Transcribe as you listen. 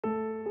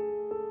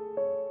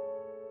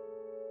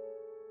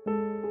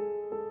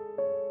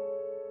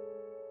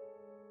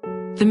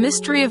The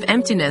Mystery of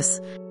Emptiness.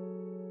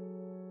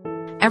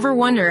 Ever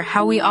wonder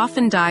how we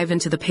often dive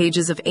into the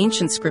pages of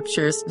ancient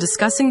scriptures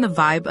discussing the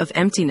vibe of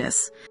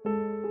emptiness?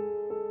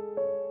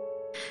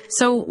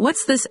 So,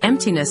 what's this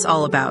emptiness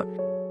all about?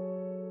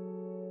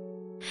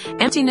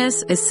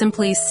 Emptiness is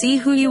simply see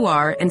who you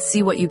are and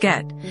see what you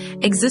get.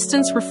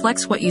 Existence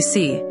reflects what you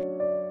see.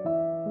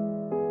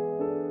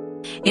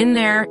 In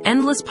there,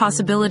 endless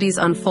possibilities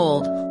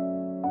unfold.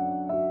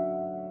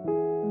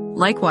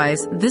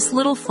 Likewise, this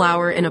little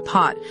flower in a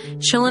pot,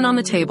 chillin' on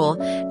the table,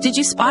 did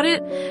you spot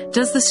it?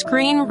 Does the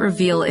screen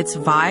reveal its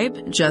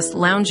vibe, just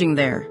lounging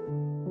there?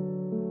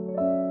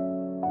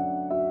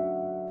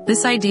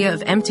 This idea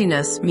of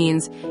emptiness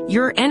means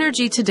your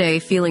energy today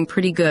feeling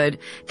pretty good,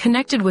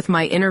 connected with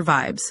my inner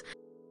vibes.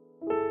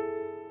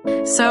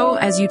 So,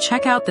 as you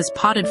check out this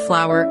potted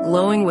flower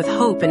glowing with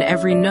hope in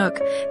every nook,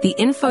 the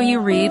info you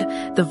read,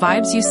 the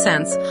vibes you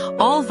sense,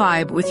 all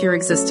vibe with your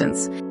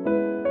existence.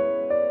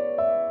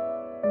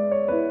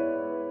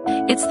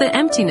 It's the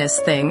emptiness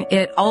thing,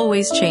 it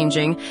always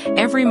changing,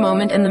 every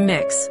moment in the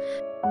mix.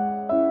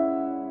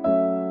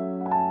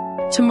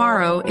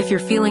 Tomorrow, if you're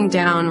feeling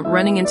down,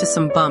 running into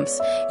some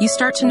bumps, you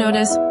start to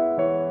notice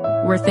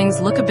where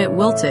things look a bit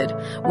wilted,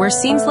 where it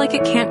seems like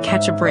it can't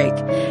catch a break.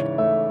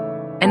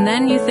 And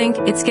then you think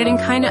it's getting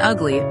kinda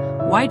ugly,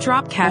 why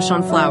drop cash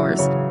on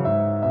flowers?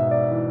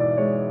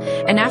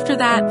 And after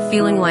that,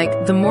 feeling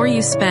like the more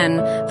you spend,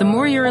 the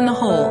more you're in the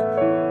hole.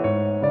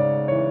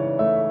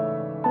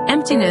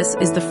 Emptiness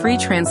is the free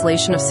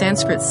translation of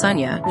Sanskrit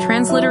sunya,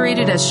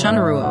 transliterated as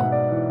Shunruo.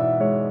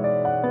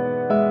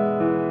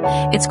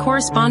 Its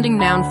corresponding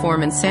noun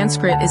form in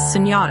Sanskrit is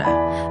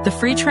sunyata. The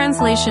free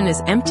translation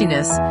is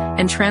emptiness,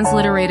 and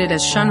transliterated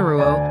as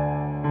Shunruo.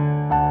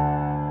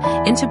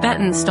 In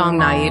Tibetan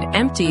Stongnaid,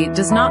 empty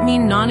does not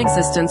mean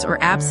non-existence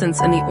or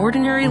absence in the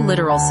ordinary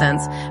literal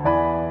sense,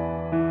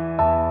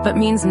 but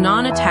means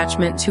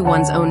non-attachment to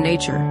one's own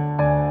nature.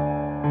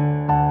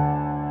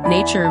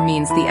 Nature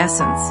means the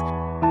essence.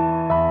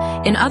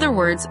 In other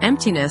words,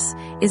 emptiness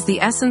is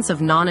the essence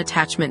of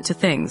non-attachment to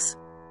things.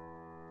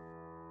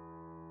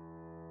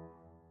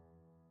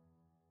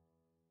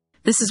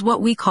 This is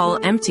what we call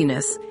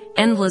emptiness,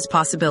 endless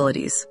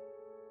possibilities.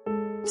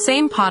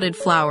 Same potted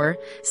flower,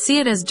 see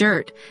it as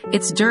dirt,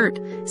 it's dirt,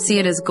 see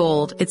it as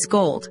gold, it's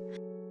gold.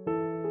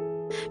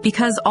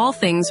 Because all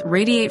things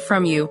radiate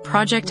from you,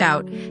 project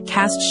out,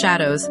 cast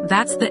shadows,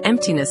 that's the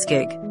emptiness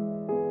gig.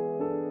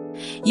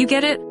 You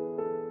get it?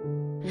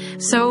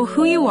 So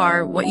who you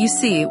are, what you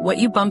see, what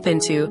you bump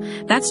into,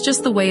 that's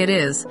just the way it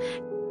is.